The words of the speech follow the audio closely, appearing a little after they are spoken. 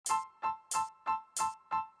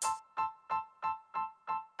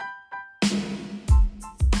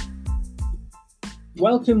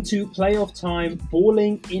Welcome to playoff time,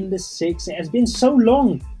 balling in the six. It has been so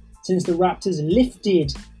long since the Raptors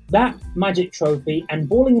lifted that Magic trophy, and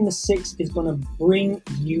balling in the six is going to bring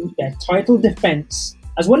you their title defense,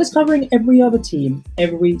 as well as covering every other team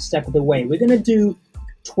every step of the way. We're going to do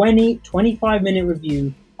 25 minute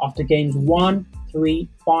review after games 1, 3,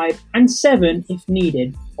 5, and 7, if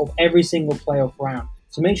needed, of every single playoff round.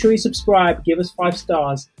 So make sure you subscribe, give us 5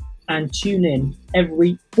 stars, and tune in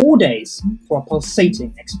every 4 days for a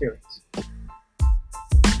pulsating experience.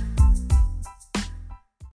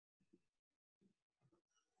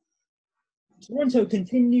 Toronto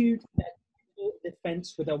continued their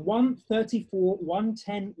defense with a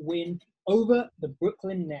 134-110 win over the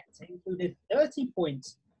Brooklyn Nets. It included 30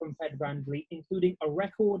 points from Fred VanVleet, including a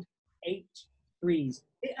record 8 threes.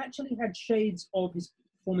 It actually had shades of his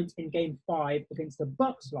performance in Game 5 against the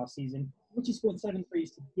Bucks last season, which he scored 7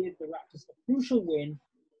 threes to give the Raptors a crucial win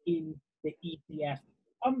in the EPF.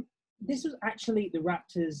 This was actually the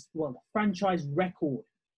Raptors' franchise record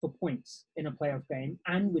for points in a playoff game,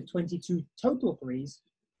 and with 22 total threes,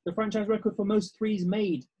 the franchise record for most threes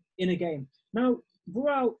made in a game. Now,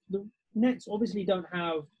 Vural, the Nets obviously don't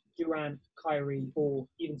have Durant, Kyrie, or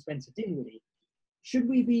even Spencer Dinwiddie. Should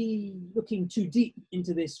we be looking too deep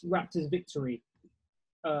into this Raptors victory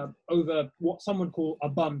over what some would call a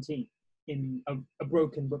bum team in a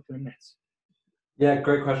broken Brooklyn Nets? Yeah,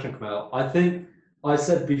 great question, Kamal. I think I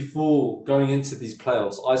said before going into these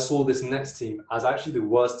playoffs, I saw this Nets team as actually the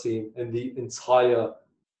worst team in the entire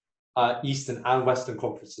Eastern and Western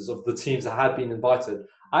conferences of the teams that had been invited.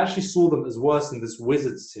 I actually saw them as worse than this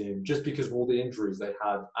Wizards team just because of all the injuries they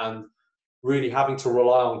had and really having to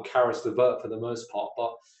rely on Karis LeVert for the most part.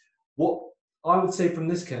 But what I would say from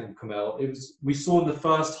this game, Kamal, we saw in the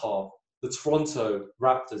first half the Toronto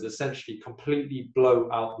Raptors essentially completely blow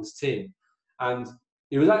out this team. And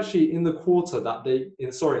it was actually in the third quarter that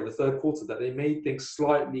they made things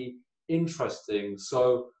slightly interesting.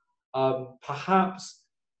 So perhaps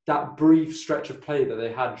that brief stretch of play that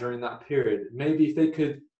they had during that period, maybe if they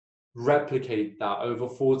could replicate that over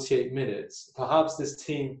 48 minutes, perhaps this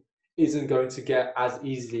team isn't going to get as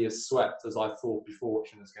easily as swept as I thought before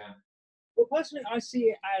watching this game. Well, personally, I see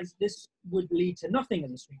it as this would lead to nothing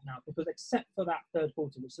as a sweep now, because except for that third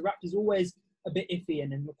quarter, which the Raptors always a bit iffy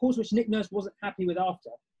in, and of course, which Nick Nurse wasn't happy with after,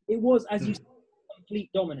 it was, as you said, complete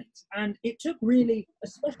dominance. And it took really a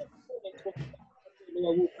special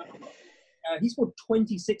performance. He scored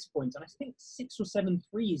 26 points, and I think 6 or 7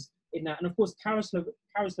 threes in that. And of course, Karis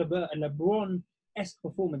LeVert, a LeBron-esque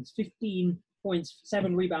performance, 15 points,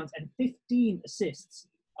 7 rebounds, and 15 assists.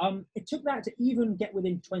 It took that to even get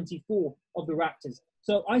within 24 of the Raptors.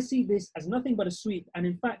 So I see this as nothing but a sweep. And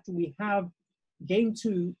in fact, we have Game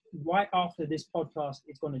 2 right after this podcast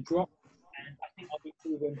is going to drop. And I think I'll be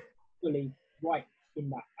proven fully right in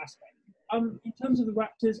that aspect. In terms of the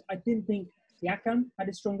Raptors, I didn't think Siakam had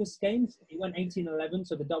his strongest games. He went 18-11,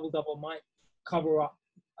 so the double-double might cover up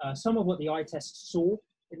some of what the eye test saw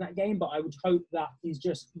in that game. But I would hope that he's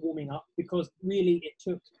just warming up, because really it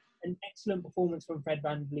took an excellent performance from Fred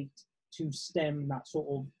VanVleet to stem that sort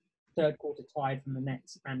of third quarter tide from the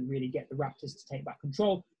Nets and really get the Raptors to take back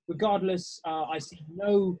control. Regardless, I see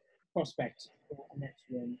no prospect for a Nets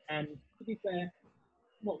win. And to be fair,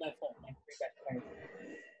 not their fault.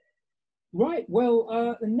 Right,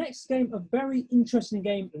 well, the next game, a very interesting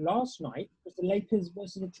game last night, was the Lakers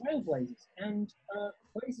versus the Trailblazers. And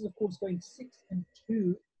Blazers, of course, going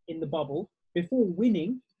 6-2 in the bubble before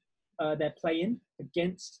winning their play-in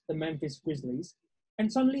against the Memphis Grizzlies.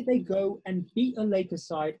 And suddenly they go and beat a Lakers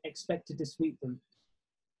side expected to sweep them.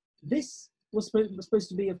 This was supposed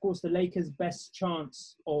to be, of course, the Lakers' best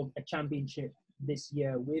chance of a championship this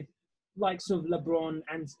year, with likes of LeBron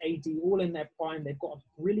and AD all in their prime. They've got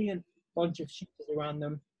a brilliant bunch of shooters around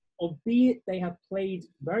them, albeit they have played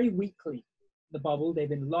very weakly in the bubble. They've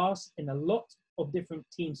been last in a lot of different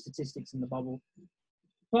team statistics in the bubble.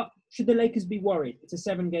 But should the Lakers be worried? It's a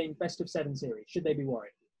 7-game best-of-7 series. Should they be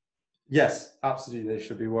worried? Yes, absolutely, they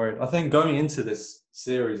should be worried. I think going into this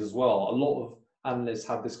series as well, a lot of analysts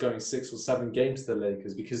have this going 6 or 7 games to the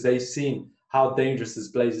Lakers because they've seen how dangerous this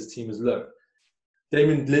Blazers team has looked.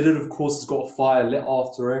 Damian Lillard, of course, has got a fire lit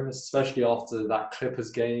after him, especially after that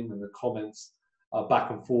Clippers game and the comments back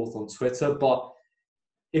and forth on Twitter. But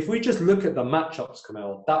if we just look at the matchups,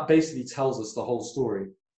 Kamel, that basically tells us the whole story,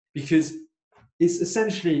 because it's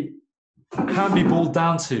essentially can be boiled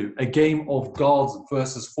down to a game of guards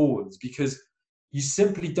versus forwards, because you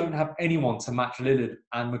simply don't have anyone to match Lillard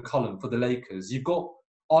and McCollum for the Lakers. You've got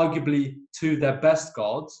arguably 2 of their best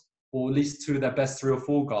guards, or at least 2 of their best 3 or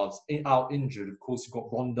 4 guards out injured. Of course, you've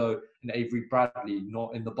got Rondo and Avery Bradley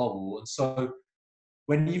not in the bubble. And so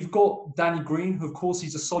when you've got Danny Green, who of course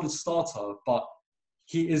he's a solid starter, but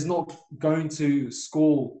he is not going to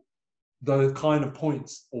score the kind of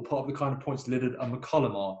points or part of the kind of points Lillard and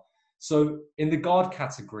McCollum are. So in the guard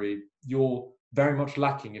category, you're very much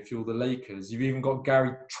lacking if you're the Lakers. You've even got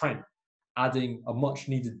Gary Trent adding a much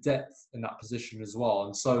needed depth in that position as well.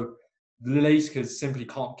 And so the Lakers simply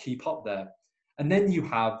can't keep up there. And then you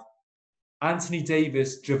have Anthony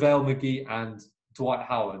Davis, JaVale McGee, and Dwight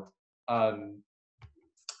Howard.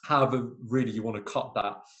 However, really you want to cut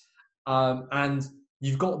that. And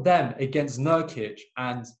you've got them against Nurkic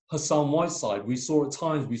and Hassan Whiteside. We saw at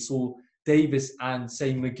times, Davis and,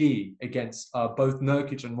 say, McGee against both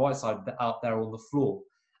Nurkic and Whiteside out there on the floor.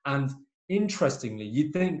 And interestingly,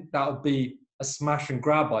 you'd think that would be a smash and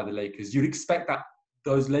grab by the Lakers. You'd expect that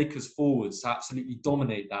those Lakers forwards to absolutely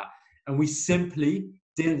dominate that. And we simply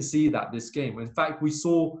didn't see that this game. In fact, we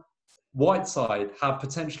saw Whiteside have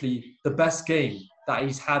potentially the best game that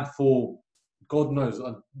he's had for, God knows,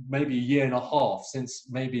 maybe a year and a half since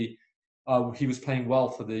maybe he was playing well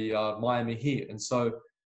for the Miami Heat. And so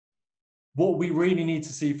what we really need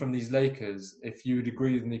to see from these Lakers, if you would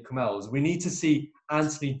agree with me, Kamel, is we need to see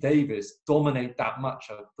Anthony Davis dominate that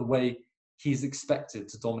matchup the way he's expected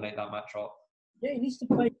to dominate that matchup. Yeah, he needs to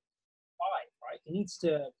play five, right? He needs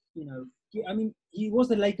to, I mean, he was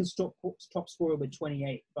the Lakers' top scorer with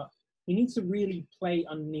 28, but he needs to really play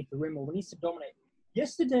underneath the rim, or he needs to dominate.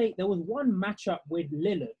 Yesterday, there was one matchup with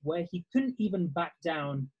Lillard where he couldn't even back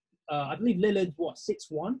down. I believe Lillard,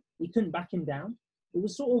 6'1"? He couldn't back him down. It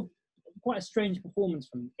was sort of quite a strange performance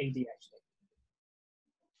from AD, actually.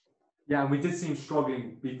 Yeah, and we did see him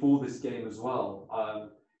struggling before this game as well.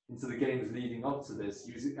 Into the games leading up to this,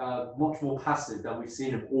 he was much more passive than we've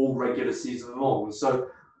seen him all regular season long. So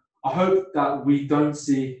I hope that we don't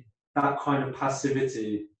see that kind of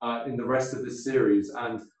passivity in the rest of this series.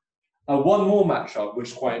 And one more matchup, which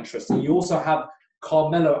is quite interesting. You also have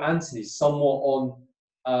Carmelo Anthony somewhat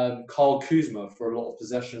on Kyle Kuzma for a lot of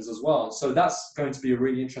possessions as well. So that's going to be a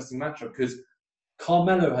really interesting matchup because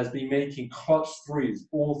Carmelo has been making clutch threes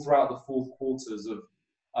all throughout the fourth quarters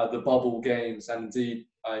of the bubble games, and indeed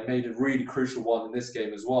made a really crucial one in this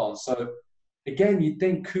game as well. So again, you'd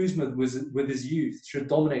think Kuzma with his youth should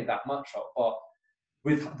dominate that matchup, but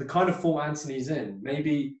with the kind of form Anthony's in,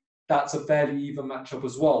 maybe that's a fairly even matchup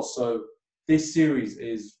as well. So this series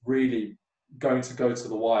is really going to go to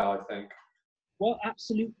the wire, I think. Well,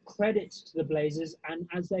 absolute credit to the Blazers. And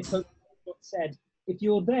as their coach said, if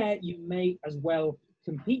you're there, you may as well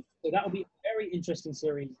compete. So that will be a very interesting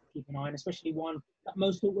series to keep an eye on, especially one that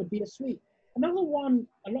most thought would be a sweep. Another one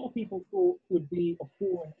a lot of people thought would be a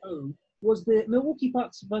 4-0 was the Milwaukee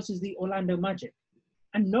Bucks versus the Orlando Magic.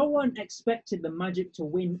 And no one expected the Magic to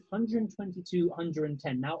win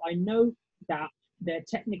 122-110. Now, I know that they're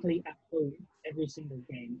technically at home every single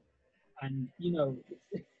game. And,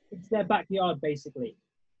 it's their backyard, basically.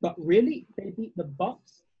 But really, they beat the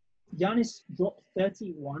Bucks. Giannis dropped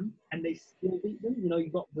 31, and they still beat them.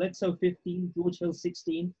 You've got Bledsoe 15, George Hill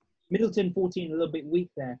 16, Middleton 14, a little bit weak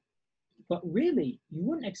there. But really, you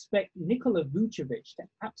wouldn't expect Nikola Vucevic to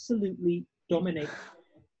absolutely dominate.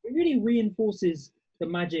 It really reinforces the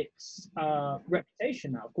Magic's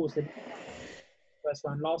reputation now. Of course, they first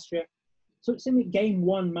round last year. So it's in the game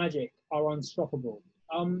one Magic are unstoppable.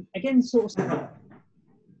 Again, sort of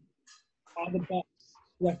are the Bucks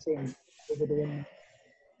sweating over the winning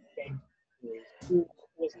game series? Or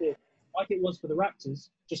was it like it was for the Raptors,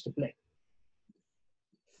 just a blip?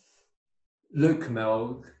 Look,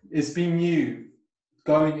 Mel, it's been you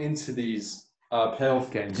going into these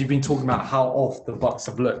playoff games. You've been talking about how off the Bucks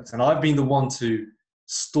have looked, and I've been the one to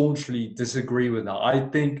staunchly disagree with that. I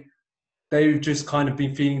think they've just kind of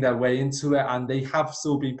been feeling their way into it, and they have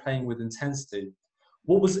still been playing with intensity.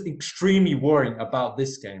 What was extremely worrying about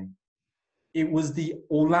this game, it was the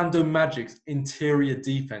Orlando Magic's interior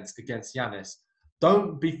defense against Giannis.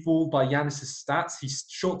 Don't be fooled by Giannis's stats. He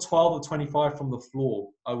shot 12 of 25 from the floor,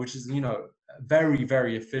 which is, very,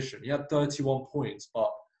 very efficient. He had 31 points,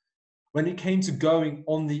 but when it came to going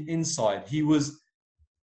on the inside, he was,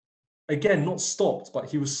 again, not stopped, but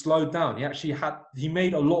he was slowed down. He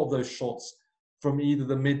made a lot of those shots from either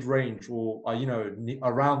the mid-range or,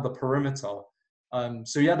 around the perimeter.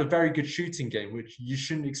 So he had a very good shooting game, which you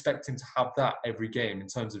shouldn't expect him to have that every game in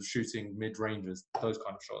terms of shooting mid-ranges, those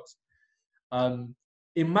kind of shots.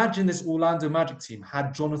 Imagine this Orlando Magic team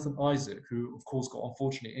had Jonathan Isaac, who, of course, got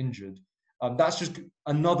unfortunately injured. That's just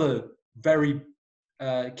another very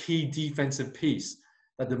key defensive piece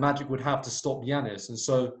that the Magic would have to stop Giannis. And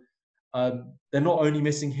so they're not only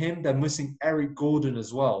missing him, they're missing Eric Gordon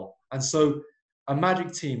as well. And so a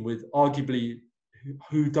Magic team with arguably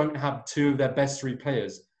who don't have two of their best three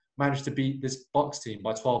players, managed to beat this Bucks team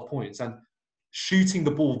by 12 points and shooting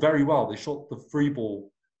the ball very well. They shot the free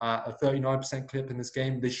ball at a 39% clip in this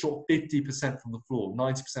game. They shot 50% from the floor,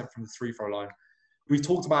 90% from the three-throw line. We've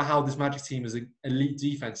talked about how this Magic team is an elite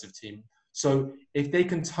defensive team. So if they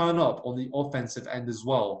can turn up on the offensive end as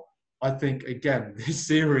well, I think, again, this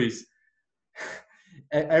series,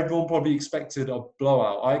 everyone probably expected a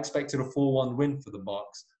blowout. I expected a 4-1 win for the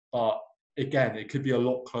Bucks. But again, it could be a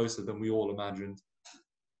lot closer than we all imagined.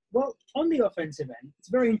 Well, on the offensive end, it's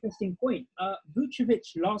a very interesting point. Vucevic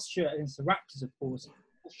last year against the Raptors, of course,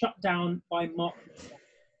 was shut down by Marc Gasol.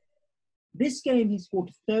 This game, he scored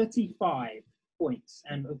 35 points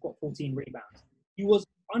and got 14 rebounds. He was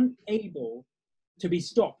unable to be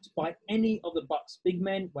stopped by any of the Bucks' big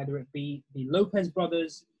men, whether it be the Lopez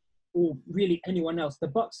brothers or really anyone else. The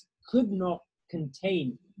Bucks could not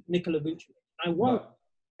contain Nikola Vucevic. I worry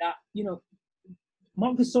that,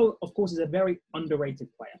 Marc Gasol, of course, is a very underrated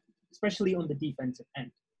player, especially on the defensive end.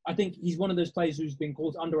 I think he's one of those players who's been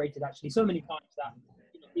called underrated actually so many times that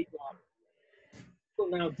people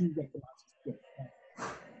now do recognize his skill.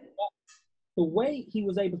 But the way he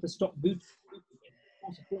was able to stop Vucevic,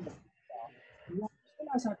 he still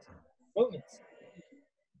has had moments.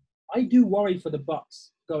 I do worry for the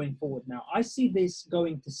Bucks going forward now. I see this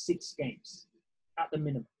going to 6 games at the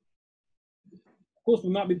minimum. Of course, we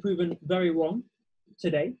might be proven very wrong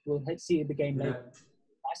today. We'll see the game later.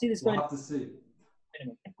 I see this going. We'll have to see.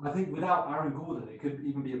 Minimum. I think without Aaron Gordon, it could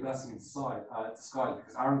even be a blessing in disguise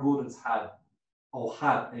because Aaron Gordon's had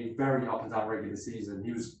a very up and down regular season.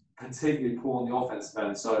 He was particularly poor on the offensive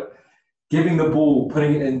end. So giving the ball,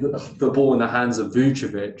 putting it in the ball in the hands of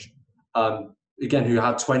Vucevic, again, who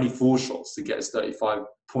had 24 shots to get his 35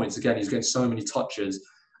 points. Again, he's getting so many touches.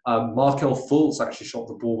 Markelle Fultz actually shot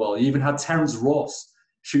the ball well. He even had Terrence Ross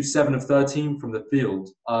shoot 7 of 13 from the field.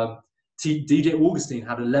 DJ Augustine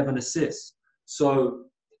had 11 assists. So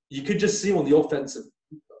you could just see on the offensive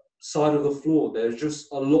side of the floor, there's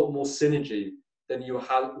just a lot more synergy than you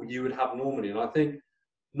would have normally. And I think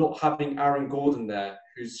not having Aaron Gordon there,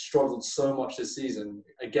 who's struggled so much this season,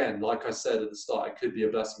 again, like I said at the start, it could be a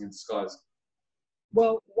blessing in disguise.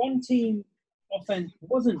 Well, one team offense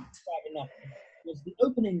wasn't quite enough. It was the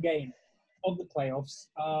opening game of the playoffs,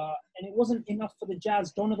 and it wasn't enough for the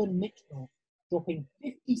Jazz. Donovan Mitchell dropping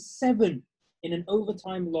 57 in an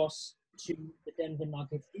overtime loss to the Denver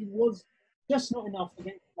Nuggets. It was just not enough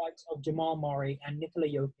against the likes of Jamal Murray and Nikola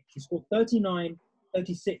Jokic. He scored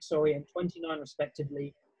 36, and 29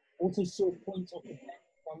 respectively. Also saw points off the bench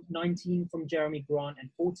from 19 from Jeremy Grant and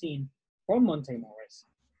 14 from Monte Morris.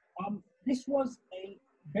 This was a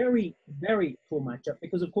very, very poor matchup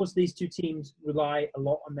because, of course, these two teams rely a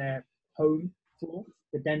lot on their home floor,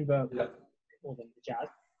 the Denver more than the Jazz.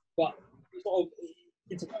 But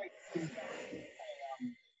it's a very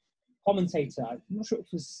commentator, I'm not sure if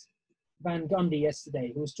it was Van Gundy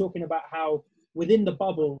yesterday, who was talking about how within the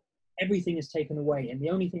bubble, everything is taken away and the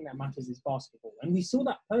only thing that matters is basketball. And we saw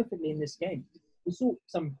that perfectly in this game. We saw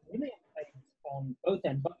some brilliant plays on both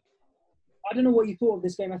ends, but I don't know what you thought of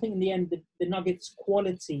this game. I think in the end, the Nuggets'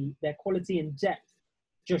 their quality and depth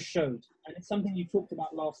just showed. And it's something you talked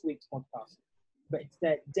about last week's podcast. But it's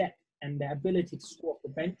their depth and their ability to score off the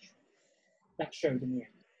bench that showed in the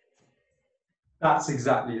end. That's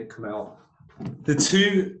exactly it, Kamel. The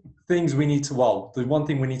one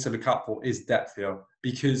thing we need to look out for is depth here.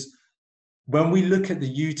 Because when we look at the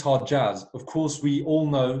Utah Jazz, of course, we all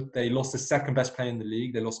know they lost the second best player in the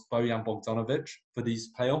league. They lost Bojan Bogdanovic for these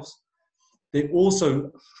playoffs. They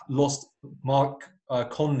also lost Mark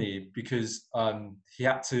Conley because he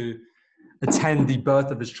had to attend the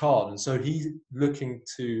birth of his child. And so he's looking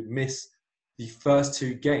to miss the first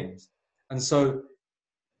 2 games. And so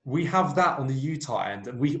we have that on the Utah end.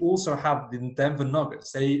 And we also have the Denver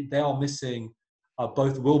Nuggets. They are missing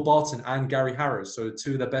both Will Barton and Gary Harris. So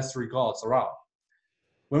 2 of their best 3 guards are out.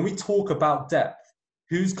 When we talk about depth,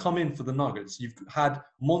 who's come in for the Nuggets? You've had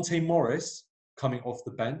Monte Morris coming off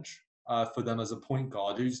the bench for them as a point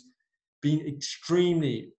guard, who's been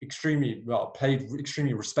extremely played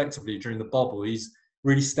extremely respectively during the bubble. He's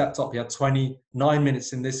really stepped up. He had 29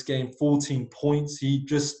 minutes in this game, 14 points. He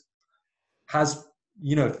just has,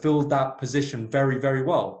 filled that position very, very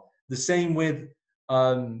well. The same with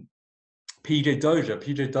PJ Dozier.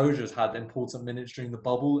 PJ Dozier's had important minutes during the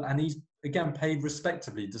bubble, and he's again played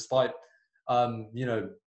respectively, despite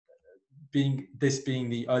being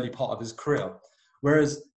the early part of his career.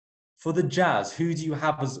 Whereas for the Jazz, who do you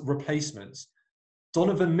have as replacements?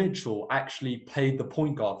 Donovan Mitchell actually played the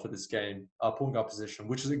point guard for this game, point guard position,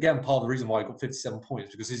 which is again part of the reason why he got 57 points,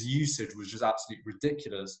 because his usage was just absolutely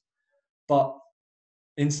ridiculous. But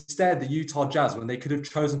Instead, the Utah Jazz, when they could have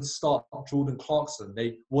chosen to start Jordan Clarkson,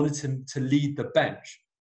 they wanted him to lead the bench.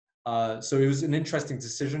 So it was an interesting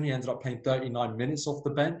decision. He ended up playing 39 minutes off the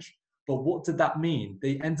bench. But what did that mean?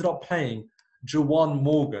 They ended up playing Juwan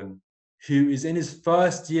Morgan, who is in his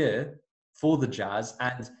first year for the Jazz,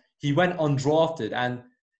 and he went undrafted. And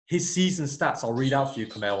his season stats, I'll read out for you,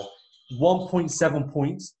 Kamel. 1.7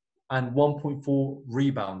 points and 1.4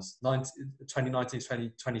 rebounds,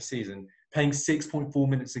 2019-2020 season, playing 6.4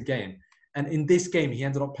 minutes a game. And in this game, he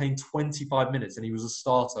ended up playing 25 minutes, and he was a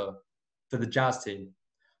starter for the Jazz team.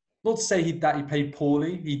 Not to say that he played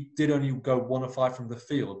poorly. He did only go 1 of 5 from the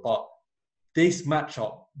field, but this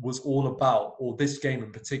matchup was all about, or this game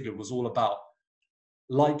in particular was all about,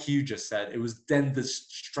 like you just said, it was Denver's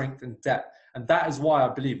strength and depth. And that is why I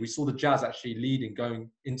believe we saw the Jazz actually leading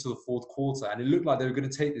going into the fourth quarter. And it looked like they were going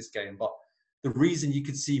to take this game. But the reason you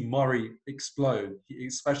could see Murray explode,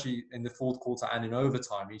 especially in the fourth quarter and in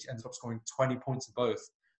overtime, he ended up scoring 20 points in both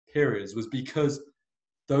periods, was because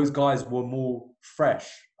those guys were more fresh.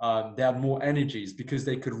 They had more energies because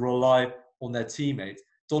they could rely on their teammates.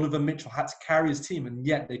 Donovan Mitchell had to carry his team, and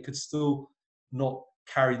yet they could still not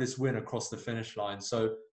carry this win across the finish line.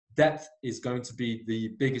 So depth is going to be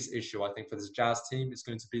the biggest issue, I think, for this Jazz team. It's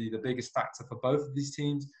going to be the biggest factor for both of these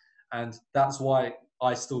teams. And that's why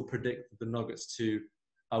I still predict the Nuggets to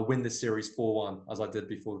win this series 4-1, as I did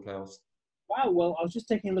before the playoffs. Wow, well, I was just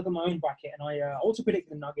taking a look at my own bracket, and I also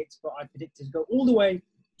predicted the Nuggets, but I predicted to go all the way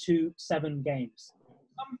to 7 games.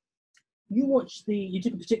 You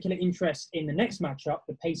took a particular interest in the next matchup,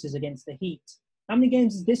 the Pacers against the Heat. How many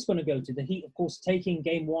games is this going to go to? The Heat, of course, taking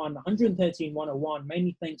game 1, 113-101,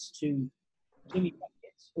 mainly thanks to Jimmy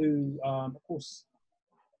Buckets, who, of course,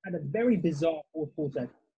 had a very bizarre fourth quarter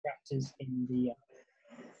Raptors in the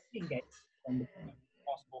game when the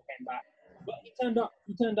basketball came back. But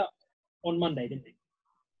he turned up on Monday, didn't he?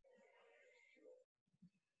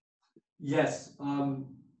 Yes.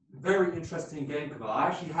 Very interesting game, Kamal. I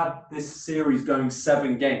actually had this series going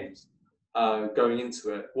 7 games going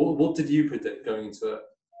into it. What did you predict going into it?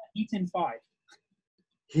 Heat in 5.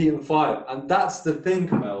 Heat in 5. And that's the thing,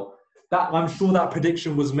 Kamal. That I'm sure that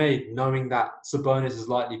prediction was made knowing that Sabonis is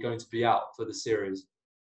likely going to be out for the series.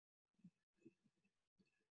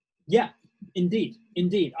 Yeah, indeed.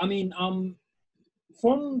 I mean,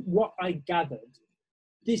 from what I gathered,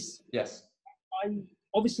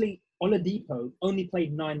 obviously Oladipo only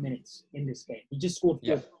played 9 minutes in this game. He just scored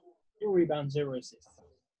 4 rebounds, 0 assists.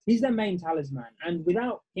 He's their main talisman, and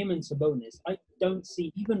without him and Sabonis, I don't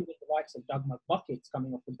see, even with the likes of Doug McBuckets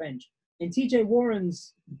coming off the bench, in TJ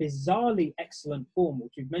Warren's bizarrely excellent form,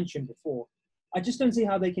 which we've mentioned before, I just don't see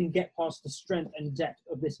how they can get past the strength and depth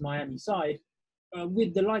of this Miami side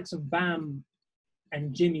with the likes of Bam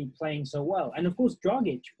and Jimmy playing so well. And of course,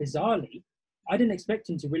 Dragic, bizarrely, I didn't expect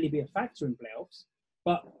him to really be a factor in playoffs,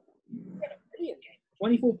 but he had a brilliant game.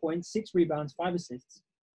 24 points, 6 rebounds, 5 assists,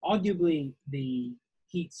 arguably the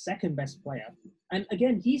Heat's second best player. And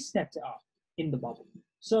again, he stepped it up in the bubble.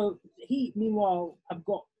 So he, meanwhile, have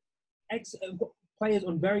got players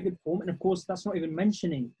on very good form. And of course, that's not even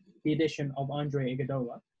mentioning the addition of Andre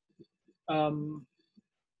Iguodala.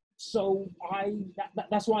 So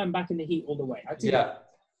that's why I'm back in the Heat all the way.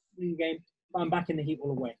 Game, but I'm back in the Heat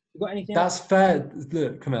all the way. You got anything? That's fair.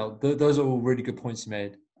 Look, Kamel, those are all really good points you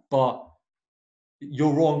made. But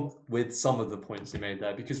you're wrong with some of the points you made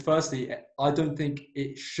there. Because firstly, I don't think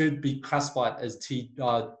it should be classified as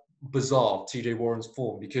bizarre, TJ Warren's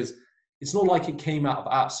form. Because it's not like it came out of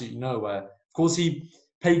absolutely nowhere. Of course, he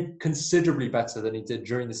played considerably better than he did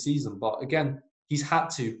during the season. But again, he's had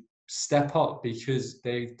to step up because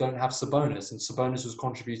they don't have Sabonis. And Sabonis was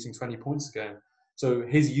contributing 20 points a game. So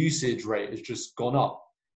his usage rate has just gone up.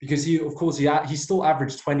 Because he still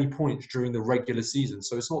averaged 20 points during the regular season.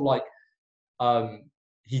 So it's not like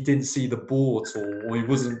he didn't see the ball at all, or he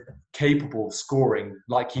wasn't capable of scoring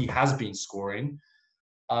like he has been scoring.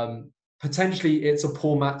 Potentially, it's a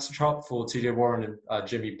poor matchup for TJ Warren and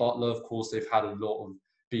Jimmy Butler. Of course, they've had a lot of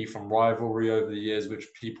beef and rivalry over the years, which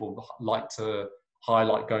people like to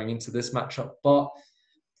highlight going into this matchup. But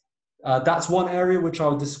that's one area which I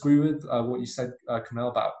would disagree with what you said, Kamel,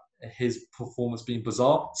 about his performance being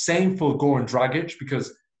bizarre. Same for Goran Dragic,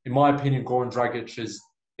 because in my opinion, Goran Dragic is,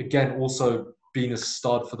 again, also been a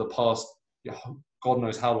stud for the past, God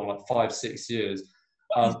knows how long, like 5-6 years.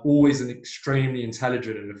 Always an extremely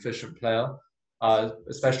intelligent and efficient player,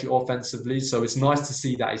 especially offensively. So it's nice to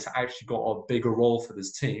see that he's actually got a bigger role for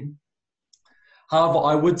this team. However,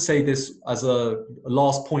 I would say this as a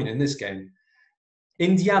last point in this game.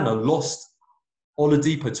 Indiana lost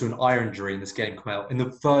Oladipo to an eye injury in this game, Kamel, in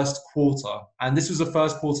the first quarter. And this was the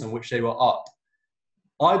first quarter in which they were up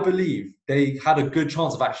I believe they had a good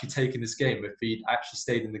chance of actually taking this game if he'd actually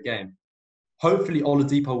stayed in the game. Hopefully,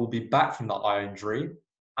 Oladipo will be back from that eye injury.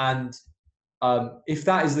 And if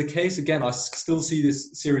that is the case, again, I still see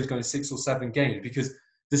this series going 6 or 7 games because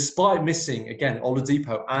despite missing, again,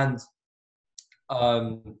 Oladipo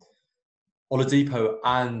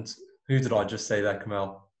and who did I just say there,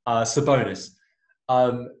 Kamel? Sabonis.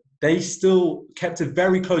 They still kept it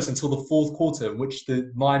very close until the fourth quarter, in which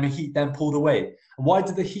the Miami Heat then pulled away. And why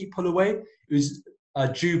did the Heat pull away? It was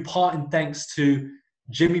due part in thanks to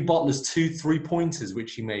Jimmy Butler's 2 3-pointers,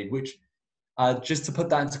 which he made, which, just to put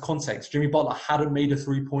that into context, Jimmy Butler hadn't made a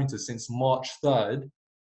 3-pointer since March 3rd.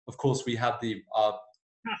 Of course, we had the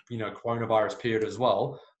coronavirus period as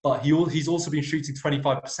well. But he's also been shooting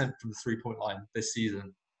 25% from the 3-point line this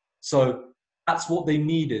season. So that's what they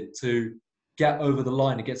needed to get over the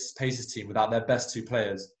line against this Pacers team without their best 2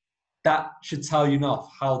 players. That should tell you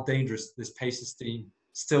enough how dangerous this Pacers team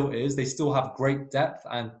still is. They still have great depth,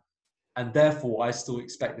 and therefore I still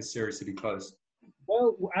expect this series to be close.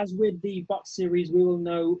 Well, as with the Bucks series, we will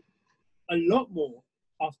know a lot more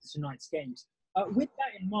after tonight's games. With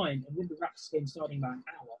that in mind, and with the Raptors game starting about an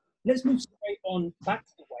hour, let's move straight on back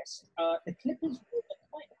to the West. The Clippers were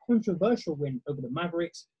quite a controversial win over the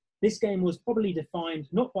Mavericks. This game was probably defined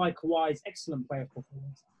not by Kawhi's excellent playoff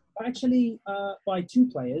performance, but actually by 2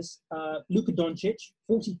 players. Luka Doncic,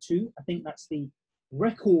 42. I think that's the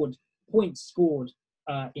record points scored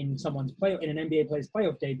in an NBA player's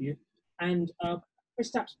playoff debut. And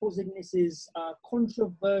Kristaps Porzingis'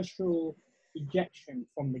 controversial ejection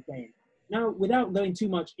from the game. Now, without going too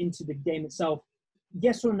much into the game itself,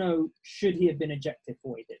 yes or no, should he have been ejected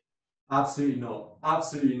for what he did? Absolutely not.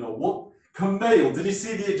 Absolutely not. What? Camille, did you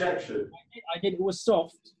see the ejection? I did. It was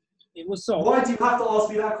soft. Why do you have to ask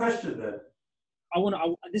me that question then?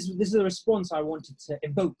 This is a response I wanted to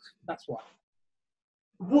evoke. That's why.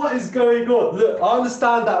 What is going on? Look, I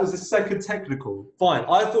understand that was a second technical. Fine.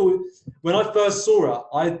 I thought when I first saw it,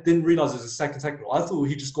 I didn't realize it was a second technical. I thought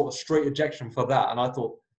he just got a straight ejection for that, and I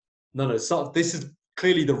thought, no. So this is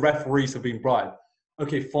clearly the referees have been bribed.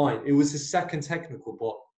 Okay, fine. It was his second technical,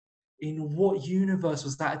 but in what universe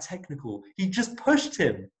was that a technical? He just pushed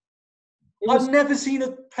him. I've never seen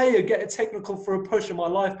a player get a technical for a push in my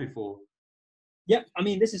life before. Yep, I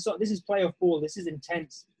mean this is playoff ball. This is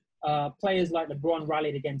intense. Players like LeBron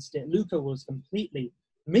rallied against it. Luka was completely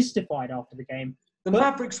mystified after the game. The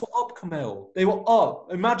Mavericks were up, Kamel. They were up.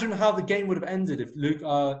 Imagine how the game would have ended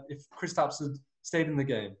if Kristaps had stayed in the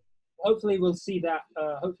game. Hopefully we'll see that.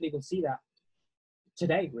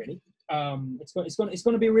 Today, really. It's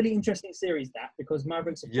going to be a really interesting series, because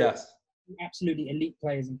Mavericks are absolutely elite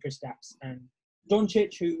players in Kristaps and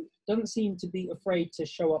Doncic, who doesn't seem to be afraid to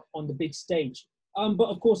show up on the big stage. But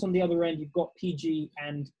of course, on the other end, you've got PG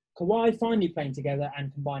and Kawhi finally playing together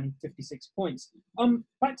and combining 56 points.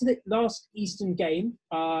 Back to the last Eastern game,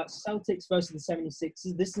 Celtics versus the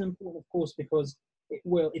 76ers. This is important, of course, because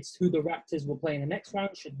it's who the Raptors will play in the next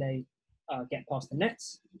round should they get past the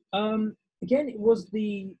Nets. Again, it was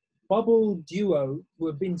the bubble duo who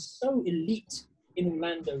have been so elite in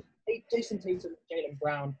Orlando. Jason Tatum and Jaylen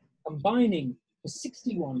Brown combining for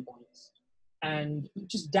 61 points and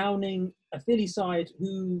just downing a Philly side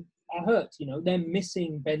who are hurt. They're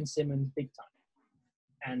missing Ben Simmons big time.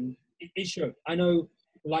 And it showed. I know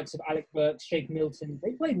the likes of Alec Burks, Shake Milton,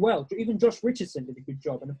 they played well. Even Josh Richardson did a good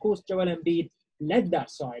job. And of course, Joel Embiid led that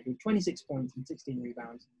side with 26 points and 16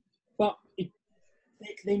 rebounds. But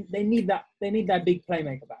they need that big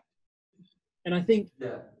playmaker back. And I think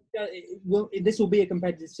this will be a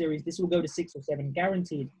competitive series. This will go to 6 or 7,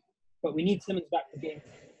 guaranteed. But we need Simmons back for game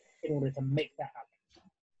in order to make that happen.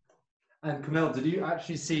 And Camille, did you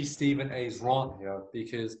actually see Stephen A's rant here?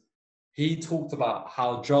 Because he talked about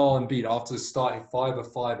how Joel Embiid, after starting 5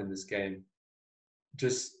 of 5 in this game,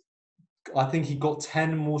 I think he got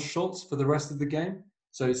 10 more shots for the rest of the game.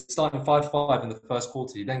 So he's starting 5-5 in the first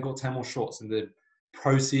quarter. He then got 10 more shots in the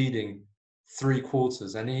preceding 3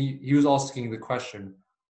 quarters. And he was asking the question,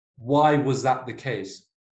 why was that the case?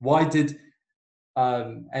 Why did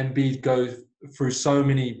Embiid go through so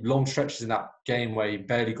many long stretches in that game where he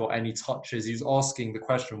barely got any touches? He was asking the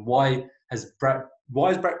question, why is Brett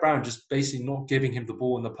Brown just basically not giving him the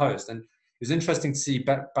ball in the post? And it was interesting to see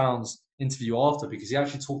Brett Brown's interview after, because he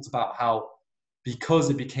actually talked about how, because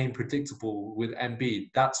it became predictable with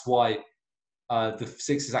Embiid, that's why the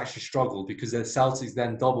Sixers actually struggled, because the Celtics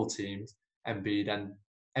then double teamed Embiid, and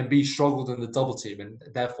Embiid struggled in the double team and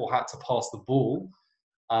therefore had to pass the ball.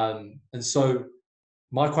 And so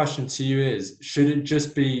my question to you is, should it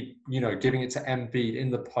just be, giving it to Embiid in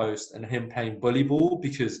the post and him playing bully ball?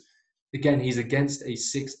 Because again, he's against a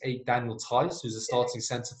 6'8" Daniel Tice, who's a starting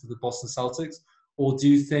center for the Boston Celtics? Or do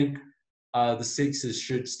you think the Sixers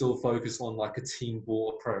should still focus on like a team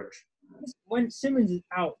ball approach? When Simmons is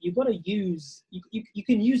out, you've got to use you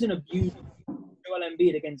can use and abuse Joel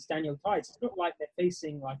Embiid against Daniel Tice. It's not like they're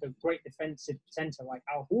facing like a great defensive center like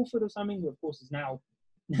Al Horford or something, who of course is now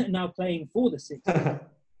playing for the Sixers. You've got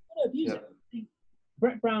to abuse it.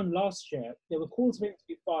 Brett Brown last year, there were calls for him to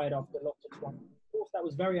be fired after the Loftus one. Of course, that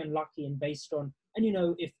was very unlucky and based on, and you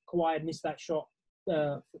know, if Kawhi had missed that shot,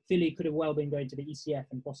 Philly could have well been going to the ECF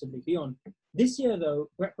and possibly beyond. This year, though,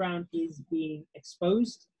 Brett Brown is being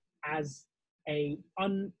exposed as a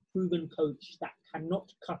unproven coach that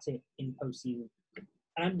cannot cut it in postseason.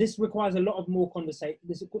 And this requires a lot more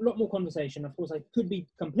conversation. Of course, I could be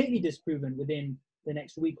completely disproven within the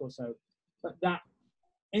next week or so. But that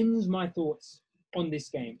ends my thoughts on this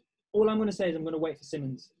game. All I'm going to say is I'm going to wait for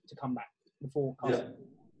Simmons to come back before casting.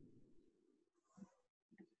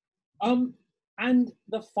 And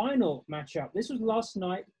the final matchup, this was last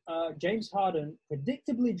night. James Harden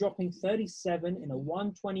predictably dropping 37 in a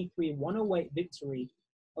 123-108 victory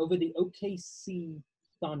over the OKC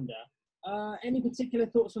Thunder. Any particular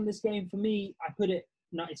thoughts on this game? For me, I put it,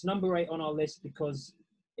 it's number 8 on our list because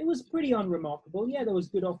it was pretty unremarkable. Yeah, there was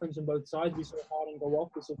good offense on both sides. We saw Harden go off.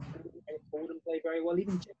 We saw Gordon play very well.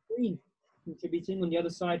 Even Jeff Green contributing. On the other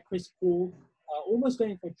side, Chris Paul almost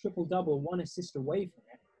going for a triple-double, 1 assist away from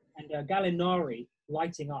it. And Gallinari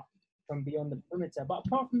lighting up from beyond the perimeter. But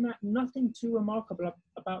apart from that, nothing too remarkable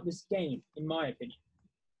about this game, in my opinion.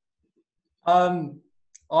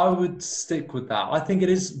 I would stick with that. I think it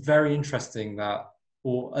is very interesting that,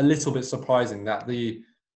 or a little bit surprising, that the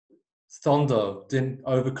Thunder didn't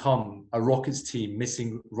overcome a Rockets team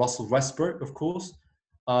missing Russell Westbrook, of course.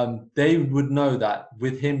 They would know that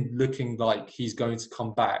with him looking like he's going to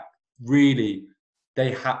come back, really,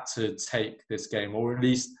 they had to take this game, or at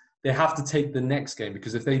least they have to take the next game,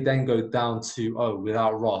 because if they then go down 2-0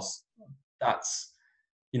 without Russ, that's,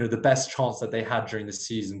 the best chance that they had during the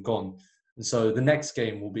season gone. And so the next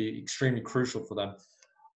game will be extremely crucial for them.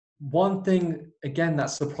 One thing, again,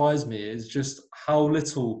 that surprised me is just how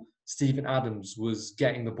little Steven Adams was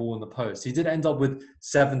getting the ball in the post. He did end up with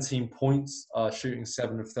 17 points, shooting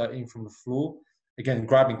 7 of 13 from the floor. Again,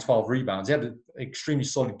 grabbing 12 rebounds. He had an extremely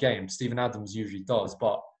solid game. Steven Adams usually does.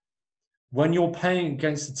 But when you're playing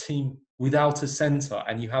against a team without a center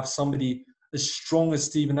and you have somebody as strong as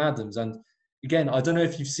Steven Adams, and again, I don't know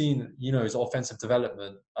if you've seen, his offensive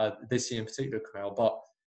development this year in particular, Kamel, but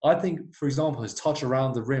I think, for example, his touch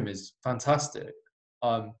around the rim is fantastic.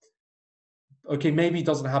 Okay, maybe he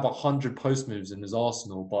doesn't have 100 post moves in his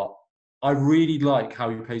arsenal, but I really like how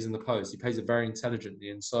he plays in the post. He plays it very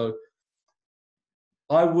intelligently. And so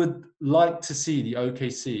I would like to see the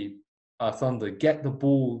OKC Thunder get the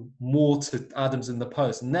ball more to Adams in the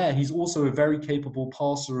post. And there, he's also a very capable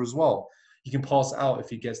passer as well. He can pass out if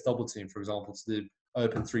he gets double teamed, for example, to the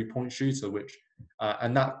open three-point shooter, which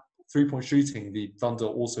and that three-point shooting, the Thunder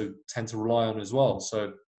also tend to rely on as well.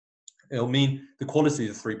 So it'll mean the quality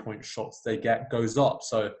of the three-point shots they get goes up.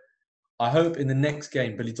 So I hope in the next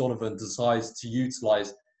game, Billy Donovan decides to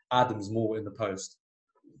utilize Adams more in the post.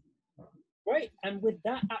 Great. And with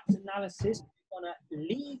that apt analysis, we're going to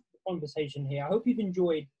leave the conversation here. I hope you've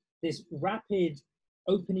enjoyed this rapid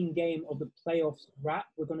opening game of the playoffs wrap.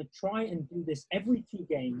 We're going to try and do this every 2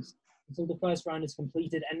 games until the first round is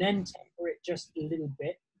completed, and then temper it just a little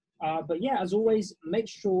bit. But yeah, as always, make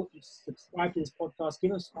sure you subscribe to this podcast,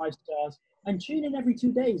 give us 5 stars, and tune in every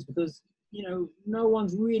 2 days because, no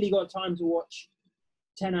one's really got time to watch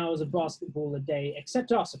 10 hours of basketball a day,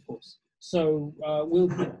 except us, of course. So we'll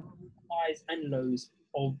give highs and lows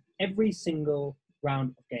of every single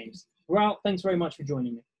round of games. Vural, thanks very much for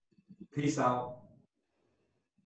joining me. Peace out.